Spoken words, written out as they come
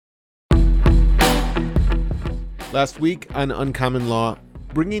Last week on Uncommon Law,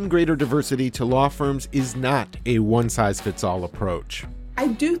 bringing greater diversity to law firms is not a one-size-fits-all approach. I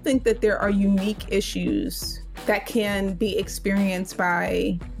do think that there are unique issues that can be experienced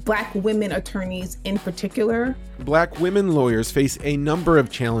by Black women attorneys in particular. Black women lawyers face a number of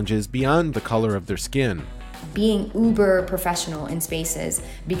challenges beyond the color of their skin. Being uber professional in spaces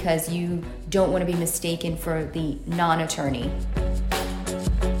because you don't want to be mistaken for the non-attorney.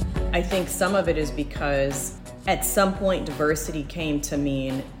 I think some of it is because at some point diversity came to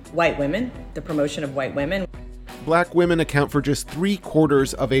mean white women, the promotion of white women. Black women account for just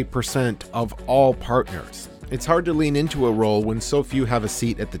 0.75% of all partners. It's hard to lean into a role when so few have a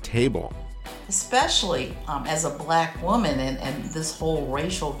seat at the table. Especially as a Black woman and this whole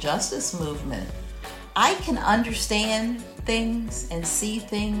racial justice movement, I can understand things and see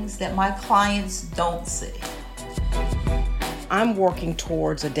things that my clients don't see. I'm working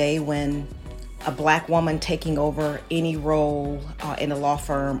towards a day when a Black woman taking over any role in a law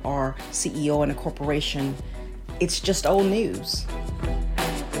firm or CEO in a corporation, it's just old news.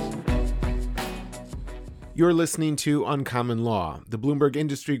 You're listening to Uncommon Law, the Bloomberg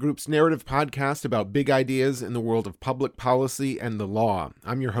Industry Group's narrative podcast about big ideas in the world of public policy and the law.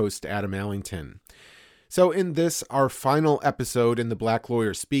 I'm your host, Adam Allington. So in this, our final episode in the Black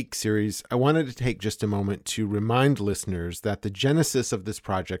Lawyer Speak series, I wanted to take just a moment to remind listeners that the genesis of this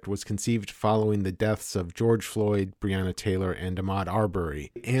project was conceived following the deaths of George Floyd, Breonna Taylor, and Ahmaud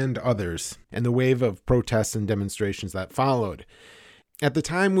Arbery, and others, and the wave of protests and demonstrations that followed. At the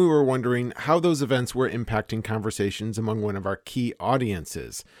time, we were wondering how those events were impacting conversations among one of our key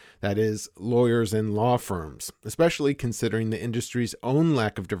audiences, that is, lawyers and law firms, especially considering the industry's own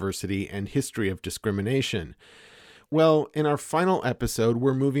lack of diversity and history of discrimination. Well, in our final episode,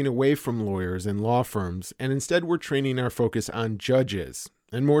 we're moving away from lawyers and law firms, and instead we're training our focus on judges,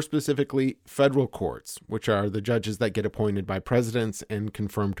 and more specifically, federal courts, which are the judges that get appointed by presidents and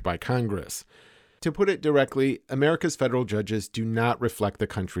confirmed by Congress. To put it directly, America's federal judges do not reflect the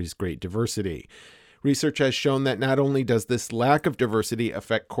country's great diversity. Research has shown that not only does this lack of diversity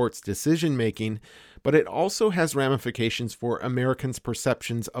affect courts' decision-making, but it also has ramifications for Americans'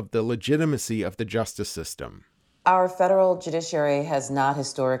 perceptions of the legitimacy of the justice system. Our federal judiciary has not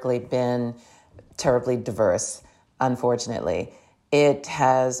historically been terribly diverse, unfortunately. It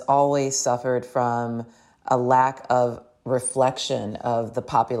has always suffered from a lack of reflection of the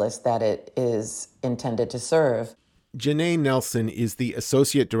populace that it is intended to serve. Janae Nelson is the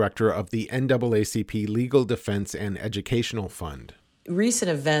Associate Director of the NAACP Legal Defense and Educational Fund.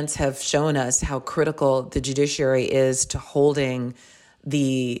 Recent events have shown us how critical the judiciary is to holding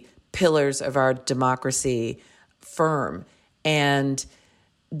the pillars of our democracy firm. And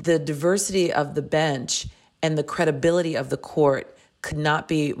the diversity of the bench and the credibility of the court could not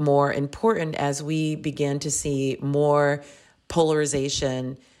be more important as we begin to see more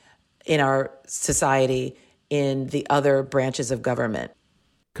polarization in our society in the other branches of government.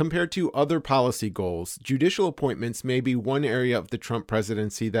 Compared to other policy goals, judicial appointments may be one area of the Trump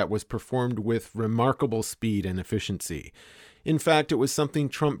presidency that was performed with remarkable speed and efficiency. In fact, it was something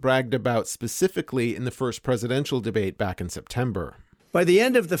Trump bragged about specifically in the first presidential debate back in September. By the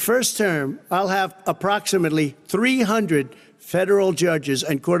end of the first term, I'll have approximately 300 federal judges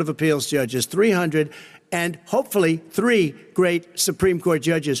and Court of Appeals judges, 300, and hopefully 3 great Supreme Court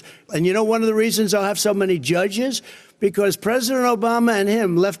judges. And you know one of the reasons I'll have so many judges? Because President Obama and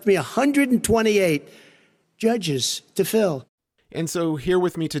him left me 128 judges to fill. And so here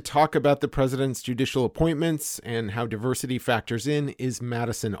with me to talk about the president's judicial appointments and how diversity factors in is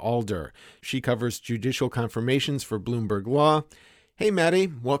Madison Alder. She covers judicial confirmations for Bloomberg Law. Hey,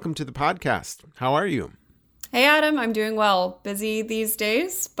 Maddie, welcome to the podcast. How are you? Hey, Adam, I'm doing well. Busy these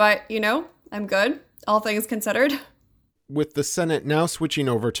days, but, I'm good, all things considered. With the Senate now switching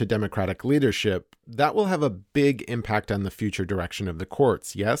over to Democratic leadership, that will have a big impact on the future direction of the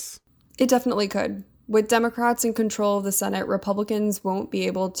courts, yes? It definitely could. With Democrats in control of the Senate, Republicans won't be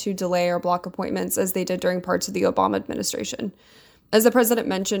able to delay or block appointments as they did during parts of the Obama administration. As the president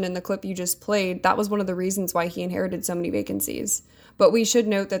mentioned in the clip you just played, that was one of the reasons why he inherited so many vacancies. But we should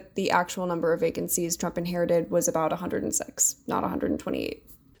note that the actual number of vacancies Trump inherited was about 106, not 128.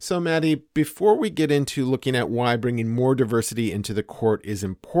 So, Maddie, before we get into looking at why bringing more diversity into the court is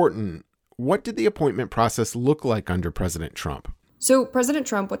important, what did the appointment process look like under President Trump? So President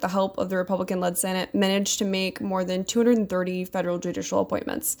Trump, with the help of the Republican-led Senate, managed to make more than 230 federal judicial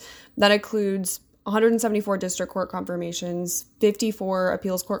appointments. That includes 174 district court confirmations, 54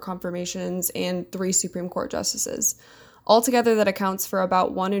 appeals court confirmations, and 3 Supreme Court justices. Altogether, that accounts for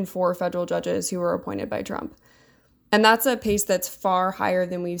about 1 in 4 federal judges who were appointed by Trump. And that's a pace that's far higher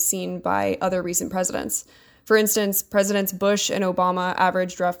than we've seen by other recent presidents. For instance, Presidents Bush and Obama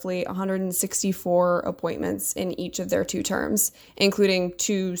averaged roughly 164 appointments in each of their 2 terms, including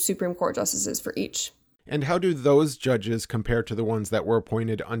 2 Supreme Court justices for each. And how do those judges compare to the ones that were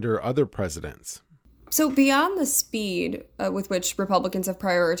appointed under other presidents? So beyond the speed with which Republicans have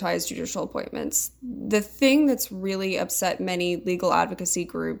prioritized judicial appointments, the thing that's really upset many legal advocacy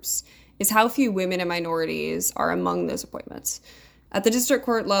groups is how few women and minorities are among those appointments. At the district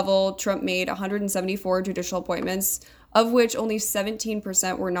court level, Trump made 174 judicial appointments, of which only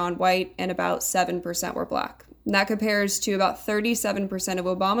 17% were non-white and about 7% were black. And that compares to about 37% of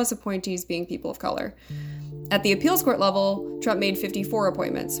Obama's appointees being people of color. At the appeals court level, Trump made 54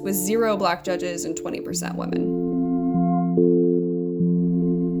 appointments, with 0 black judges and 20% women.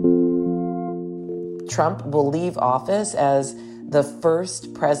 Trump will leave office as the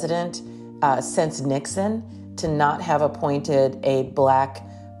first president since Nixon to not have appointed a black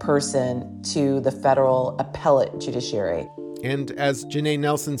person to the federal appellate judiciary. And as Janae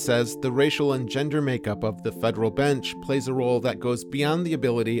Nelson says, the racial and gender makeup of the federal bench plays a role that goes beyond the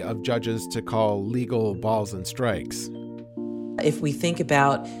ability of judges to call legal balls and strikes. If we think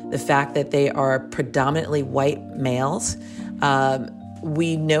about the fact that they are predominantly white males,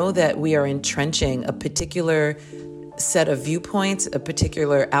 we know that we are entrenching a particular set of viewpoints, a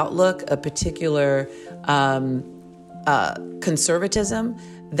particular outlook, a particular conservatism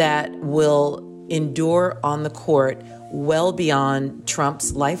that will endure on the court well beyond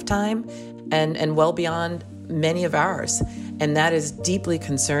Trump's lifetime and well beyond many of ours. And that is deeply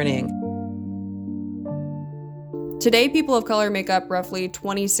concerning. Today, people of color make up roughly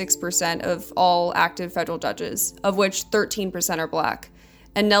 26% of all active federal judges, of which 13% are black.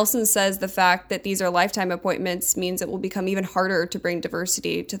 And Nelson says the fact that these are lifetime appointments means it will become even harder to bring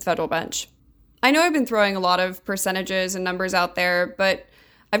diversity to the federal bench. I know I've been throwing a lot of percentages and numbers out there, but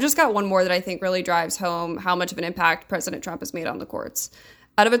I've just got one more that I think really drives home how much of an impact President Trump has made on the courts.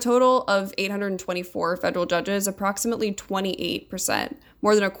 Out of a total of 824 federal judges, approximately 28%,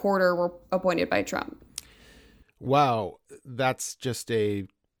 more than a quarter, were appointed by Trump. Wow, that's just a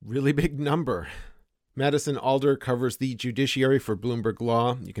really big number. Madison Alder covers the judiciary for Bloomberg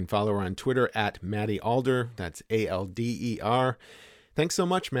Law. You can follow her on Twitter at Maddie Alder. That's ALDER. Thanks so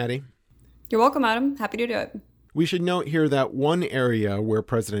much, Maddie. You're welcome, Adam. Happy to do it. We should note here that one area where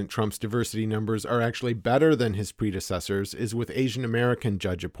President Trump's diversity numbers are actually better than his predecessors is with Asian American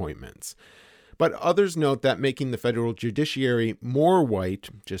judge appointments. But others note that making the federal judiciary more white,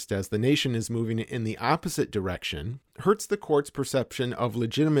 just as the nation is moving in the opposite direction, hurts the court's perception of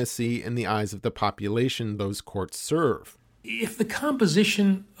legitimacy in the eyes of the population those courts serve. If the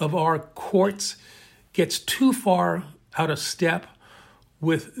composition of our courts gets too far out of step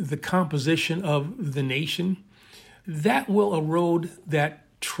with the composition of the nation, that will erode that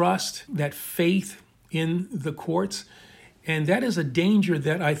trust, that faith in the courts. And that is a danger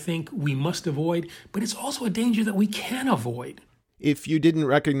that I think we must avoid, but it's also a danger that we can avoid. If you didn't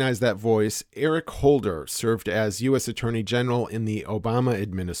recognize that voice, Eric Holder served as U.S. Attorney General in the Obama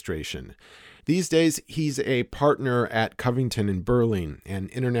administration. These days, he's a partner at Covington & Burling, an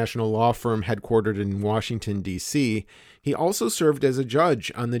international law firm headquartered in Washington, D.C. He also served as a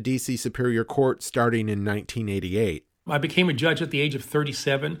judge on the D.C. Superior Court starting in 1988. I became a judge at the age of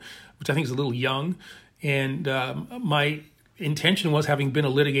 37, which I think is a little young. And my intention was, having been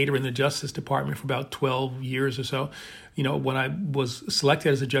a litigator in the Justice Department for about 12 years or so, when I was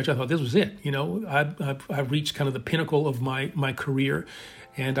selected as a judge, I thought this was it. I've reached kind of the pinnacle of my career.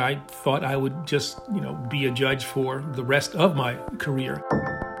 And I thought I would just, be a judge for the rest of my career.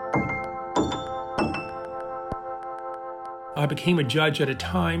 I became a judge at a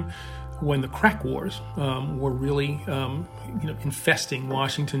time when the crack wars were really, infesting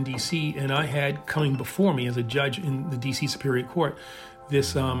Washington, D.C., and I had coming before me as a judge in the D.C. Superior Court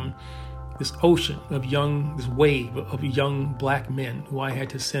this ocean of this wave of young black men who I had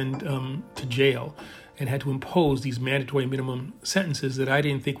to send to jail and had to impose these mandatory minimum sentences that I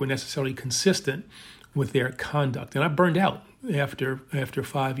didn't think were necessarily consistent with their conduct. And I burned out after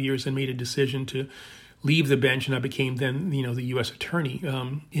 5 years and made a decision to leave the bench, and I became then, the U.S. Attorney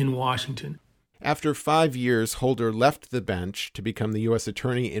in Washington. After 5 years, Holder left the bench to become the U.S.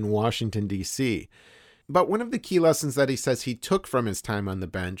 Attorney in Washington, D.C. But one of the key lessons that he says he took from his time on the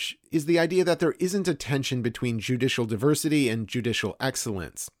bench is the idea that there isn't a tension between judicial diversity and judicial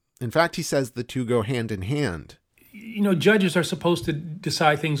excellence. In fact, he says the two go hand in hand. Judges are supposed to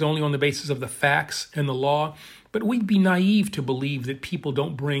decide things only on the basis of the facts and the law, but we'd be naive to believe that people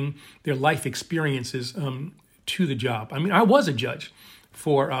don't bring their life experiences to the job. I mean, I was a judge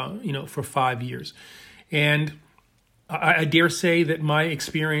for 5 years, and I dare say that my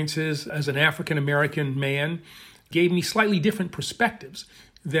experiences as an African-American man gave me slightly different perspectives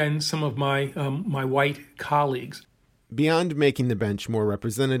than some of my white colleagues. Beyond making the bench more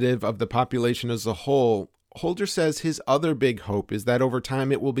representative of the population as a whole, Holder says his other big hope is that over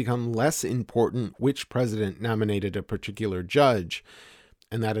time it will become less important which president nominated a particular judge,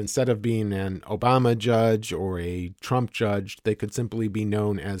 and that instead of being an Obama judge or a Trump judge, they could simply be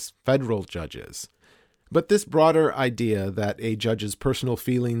known as federal judges. But this broader idea that a judge's personal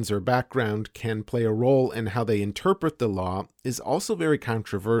feelings or background can play a role in how they interpret the law is also very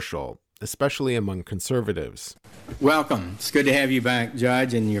controversial, especially among conservatives. Welcome. It's good to have you back,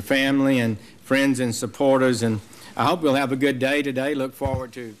 Judge, and your family and friends and supporters, and I hope we'll have a good day today. Look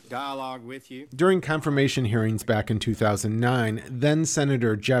forward to dialogue with you. During confirmation hearings back in 2009, then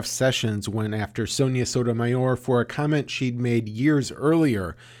Senator Jeff Sessions went after Sonia Sotomayor for a comment she'd made years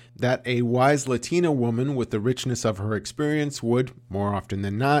earlier that a wise Latina woman with the richness of her experience would, more often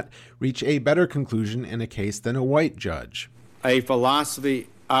than not, reach a better conclusion in a case than a white judge. A philosophy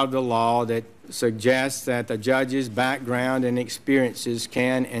of the law that suggests that the judge's background and experiences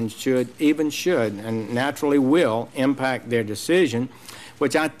can and should and naturally will impact their decision,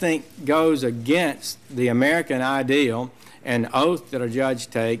 which I think goes against the American ideal and oath that a judge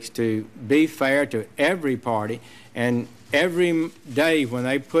takes to be fair to every party. And every day when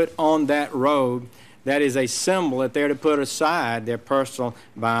they put on that robe, that is a symbol that they're to put aside their personal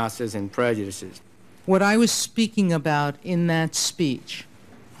biases and prejudices. What I was speaking about in that speech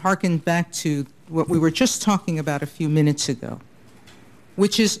harkened back to what we were just talking about a few minutes ago,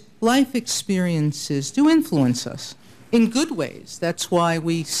 which is life experiences do influence us in good ways. That's why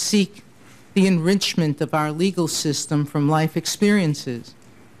we seek the enrichment of our legal system from life experiences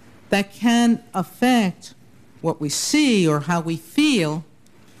that can affect what we see or how we feel,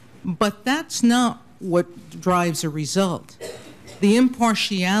 but that's not what drives a result. The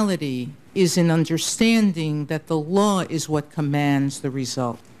impartiality is in understanding that the law is what commands the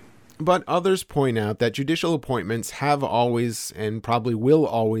result. But others point out that judicial appointments have always and probably will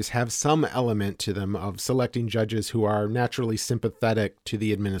always have some element to them of selecting judges who are naturally sympathetic to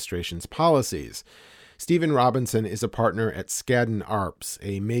the administration's policies. Stephen Robinson is a partner at Skadden Arps,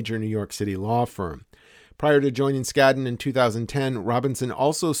 a major New York City law firm. Prior to joining Skadden in 2010, Robinson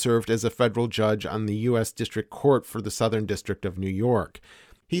also served as a federal judge on the U.S. District Court for the Southern District of New York.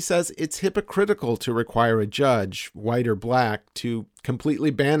 He says it's hypocritical to require a judge, white or black, to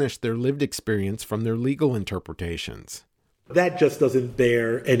completely banish their lived experience from their legal interpretations. That just doesn't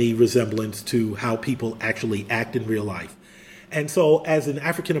bear any resemblance to how people actually act in real life. And so as an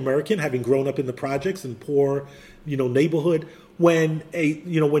African American, having grown up in the projects and poor, neighborhood, when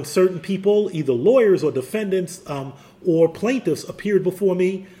certain people, either lawyers or defendants or plaintiffs appeared before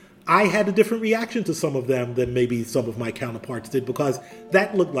me, I had a different reaction to some of them than maybe some of my counterparts did, because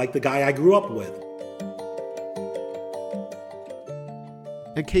that looked like the guy I grew up with.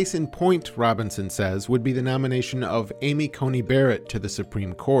 A case in point, Robinson says, would be the nomination of Amy Coney Barrett to the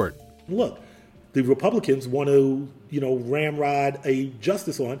Supreme Court. Look, the Republicans want to, ramrod a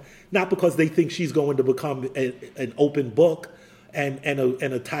justice on, not because they think she's going to become an open book and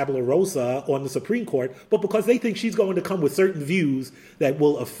a tabula rasa on the Supreme Court, but because they think she's going to come with certain views that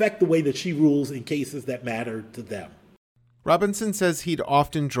will affect the way that she rules in cases that matter to them. Robinson says he'd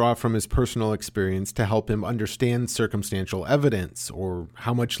often draw from his personal experience to help him understand circumstantial evidence, or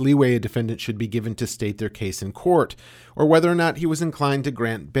how much leeway a defendant should be given to state their case in court, or whether or not he was inclined to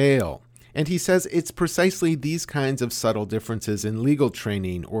grant bail. And he says it's precisely these kinds of subtle differences in legal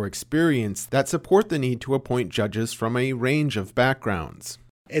training or experience that support the need to appoint judges from a range of backgrounds.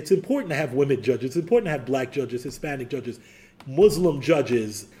 It's important to have women judges. It's important to have black judges, Hispanic judges, Muslim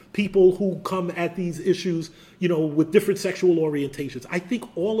judges, people who come at these issues, with different sexual orientations. I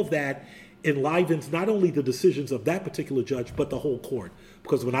think all of that enlivens not only the decisions of that particular judge, but the whole court.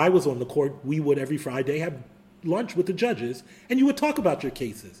 Because when I was on the court, we would every Friday have lunch with the judges, and you would talk about your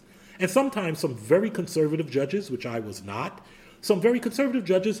cases. And sometimes some very conservative judges, which I was not, some very conservative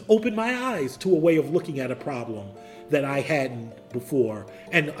judges opened my eyes to a way of looking at a problem that I hadn't before.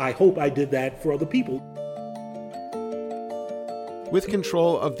 And I hope I did that for other people. With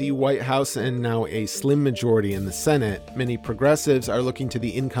control of the White House and now a slim majority in the Senate, many progressives are looking to the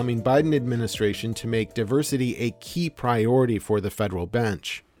incoming Biden administration to make diversity a key priority for the federal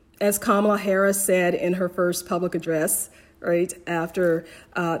bench. As Kamala Harris said in her first public address, right after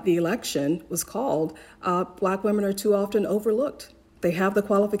the election was called, black women are too often overlooked. They have the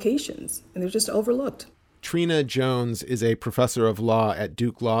qualifications, and they're just overlooked. Trina Jones is a professor of law at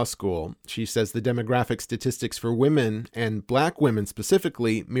Duke Law School. She says the demographic statistics for women, and black women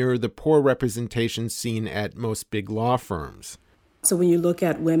specifically, mirror the poor representation seen at most big law firms. So when you look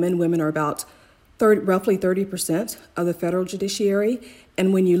at women are about roughly 30% of the federal judiciary.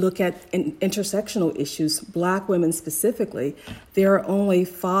 And when you look at intersectional issues, black women specifically, there are only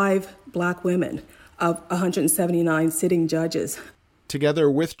 5 black women of 179 sitting judges.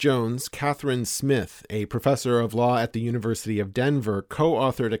 Together with Jones, Catherine Smith, a professor of law at the University of Denver,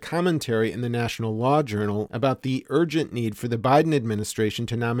 co-authored a commentary in the National Law Journal about the urgent need for the Biden administration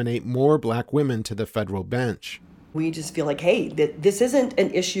to nominate more black women to the federal bench. We just feel like, hey, this isn't an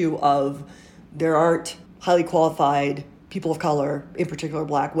issue of there aren't highly qualified people of color, in particular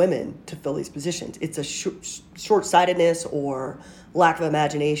black women, to fill these positions. It's a short-sightedness or lack of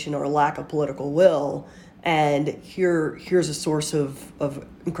imagination or lack of political will. And here's a source of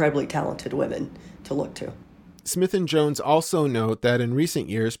incredibly talented women to look to. Smith and Jones also note that in recent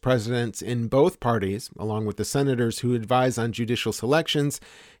years, presidents in both parties, along with the senators who advise on judicial selections,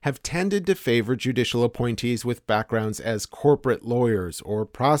 have tended to favor judicial appointees with backgrounds as corporate lawyers or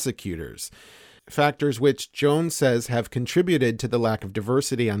prosecutors, factors which Jones says have contributed to the lack of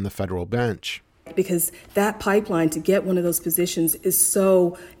diversity on the federal bench. Because that pipeline to get one of those positions is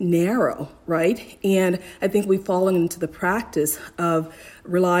so narrow, right? And I think we've fallen into the practice of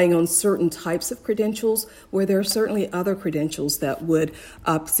relying on certain types of credentials where there are certainly other credentials that would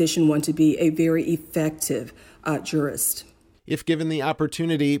position one to be a very effective jurist. If given the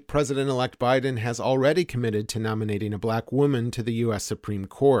opportunity, President-elect Biden has already committed to nominating a black woman to the U.S. Supreme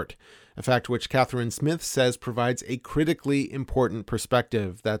Court, a fact which Catherine Smith says provides a critically important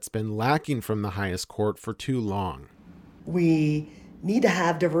perspective that's been lacking from the highest court for too long. We need to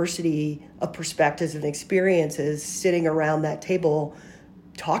have diversity of perspectives and experiences sitting around that table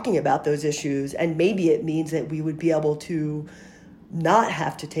talking about those issues, and maybe it means that we would be able to not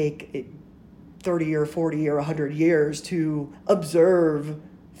have to take 30 or 40 or 100 years to observe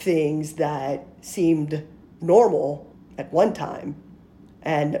things that seemed normal at one time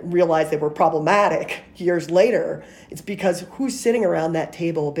and realize they were problematic years later. It's because who's sitting around that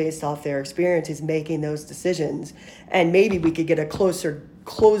table based off their experiences making those decisions. And maybe we could get close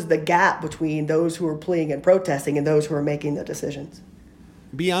the gap between those who are pleading and protesting and those who are making the decisions.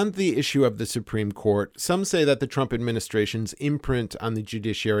 Beyond the issue of the Supreme Court, some say that the Trump administration's imprint on the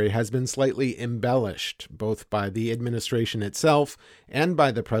judiciary has been slightly embellished, both by the administration itself and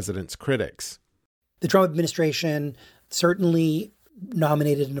by the president's critics. The Trump administration certainly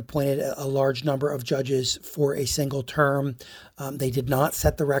nominated and appointed a large number of judges for a single term. They did not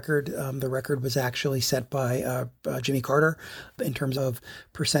set the record. The record was actually set by Jimmy Carter in terms of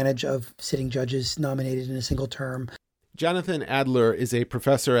percentage of sitting judges nominated in a single term. Jonathan Adler is a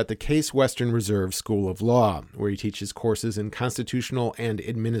professor at the Case Western Reserve School of Law, where he teaches courses in constitutional and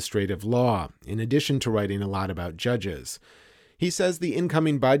administrative law, in addition to writing a lot about judges. He says the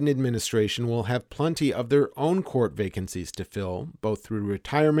incoming Biden administration will have plenty of their own court vacancies to fill, both through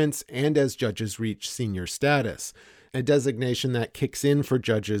retirements and as judges reach senior status, a designation that kicks in for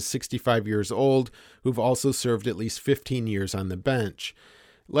judges 65 years old who've also served at least 15 years on the bench.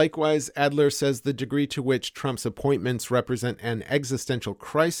 Likewise, Adler says the degree to which Trump's appointments represent an existential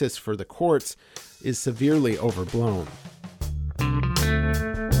crisis for the courts is severely overblown.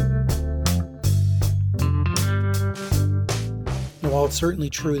 While it's certainly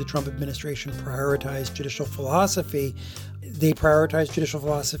true the Trump administration prioritized judicial philosophy, they prioritize judicial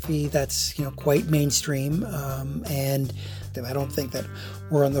philosophy that's quite mainstream, and I don't think that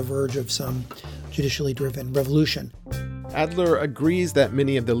we're on the verge of some judicially driven revolution. Adler agrees that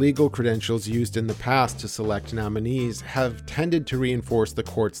many of the legal credentials used in the past to select nominees have tended to reinforce the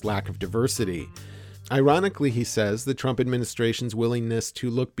court's lack of diversity. Ironically, he says, the Trump administration's willingness to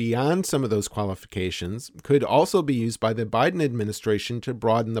look beyond some of those qualifications could also be used by the Biden administration to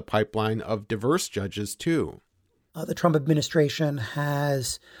broaden the pipeline of diverse judges, too. The Trump administration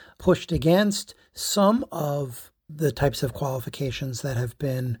has pushed against some of the types of qualifications that have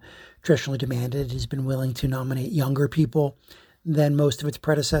been traditionally demanded. It has been willing to nominate younger people than most of its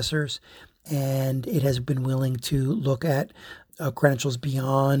predecessors, and it has been willing to look at credentials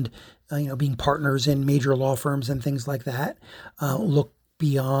beyond being partners in major law firms and things like that, look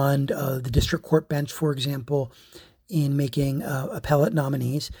beyond the district court bench, for example, in making appellate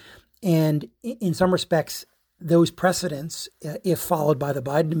nominees. And in some respects, those precedents, if followed by the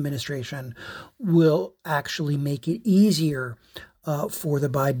Biden administration, will actually make it easier for the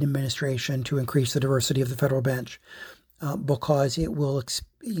Biden administration to increase the diversity of the federal bench, because it will,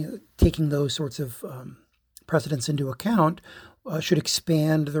 taking those sorts of precedents into account, should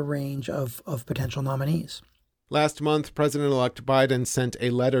expand the range of potential nominees. Last month, President-elect Biden sent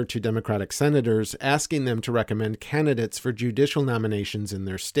a letter to Democratic senators asking them to recommend candidates for judicial nominations in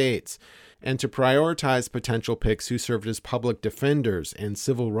their states and to prioritize potential picks who served as public defenders and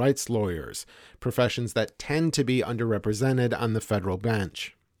civil rights lawyers, professions that tend to be underrepresented on the federal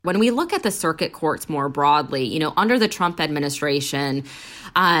bench. When we look at the circuit courts more broadly, under the Trump administration,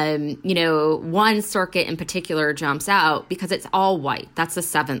 one circuit in particular jumps out because it's all white. That's the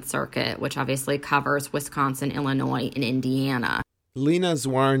Seventh Circuit, which obviously covers Wisconsin, Illinois, and Indiana. Lena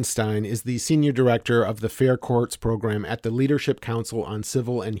Zwarenstein is the senior director of the Fair Courts program at the Leadership Council on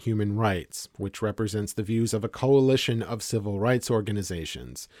Civil and Human Rights, which represents the views of a coalition of civil rights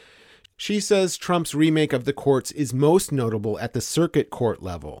organizations. She says Trump's remake of the courts is most notable at the circuit court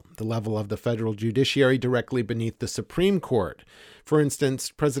level, the level of the federal judiciary directly beneath the Supreme Court. For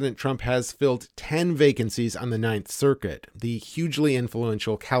instance, President Trump has filled 10 vacancies on the Ninth Circuit, the hugely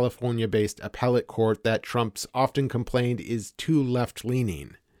influential California-based appellate court that Trump's often complained is too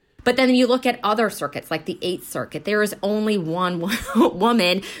left-leaning. But then you look at other circuits, like the Eighth Circuit. There is only one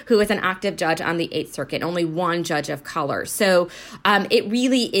woman who is an active judge on the Eighth Circuit, only one judge of color. So it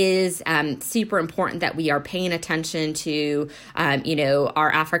really is super important that we are paying attention to,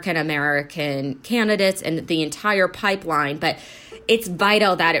 our African-American candidates and the entire pipeline. But it's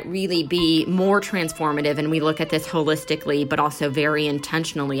vital that it really be more transformative, and we look at this holistically, but also very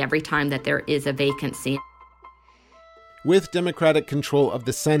intentionally every time that there is a vacancy. With Democratic control of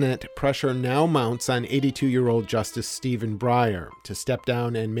the Senate, pressure now mounts on 82-year-old Justice Stephen Breyer to step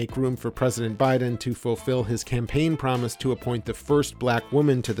down and make room for President Biden to fulfill his campaign promise to appoint the first black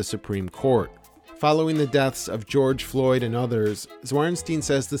woman to the Supreme Court. Following the deaths of George Floyd and others, Zwarenstein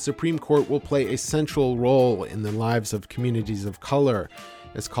says the Supreme Court will play a central role in the lives of communities of color,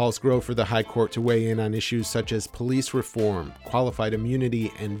 as calls grow for the High Court to weigh in on issues such as police reform, qualified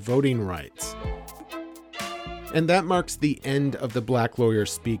immunity, and voting rights. And that marks the end of the Black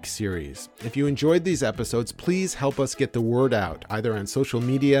Lawyers Speak series. If you enjoyed these episodes, please help us get the word out, either on social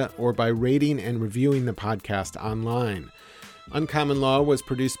media or by rating and reviewing the podcast online. Uncommon Law was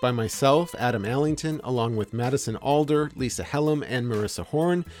produced by myself, Adam Allington, along with Madison Alder, Lisa Hellam, and Marissa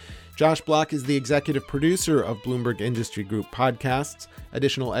Horn. Josh Block is the executive producer of Bloomberg Industry Group podcasts.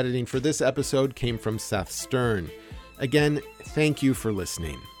 Additional editing for this episode came from Seth Stern. Again, thank you for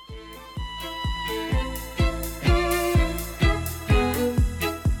listening.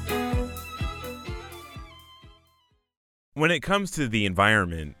 When it comes to the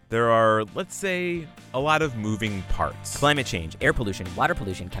environment, there are, let's say, a lot of moving parts. Climate change, air pollution, water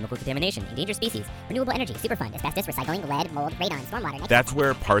pollution, chemical contamination, endangered species, renewable energy, Superfund, asbestos, recycling, lead, mold, radon, stormwater. That's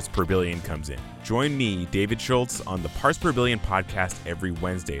where Parts Per Billion comes in. Join me, David Schultz, on the Parts Per Billion podcast every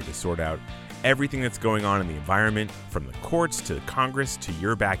Wednesday to sort out everything that's going on in the environment, from the courts to Congress to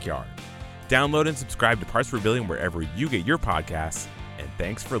your backyard. Download and subscribe to Parts Per Billion wherever you get your podcasts, and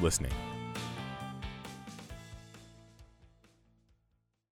thanks for listening.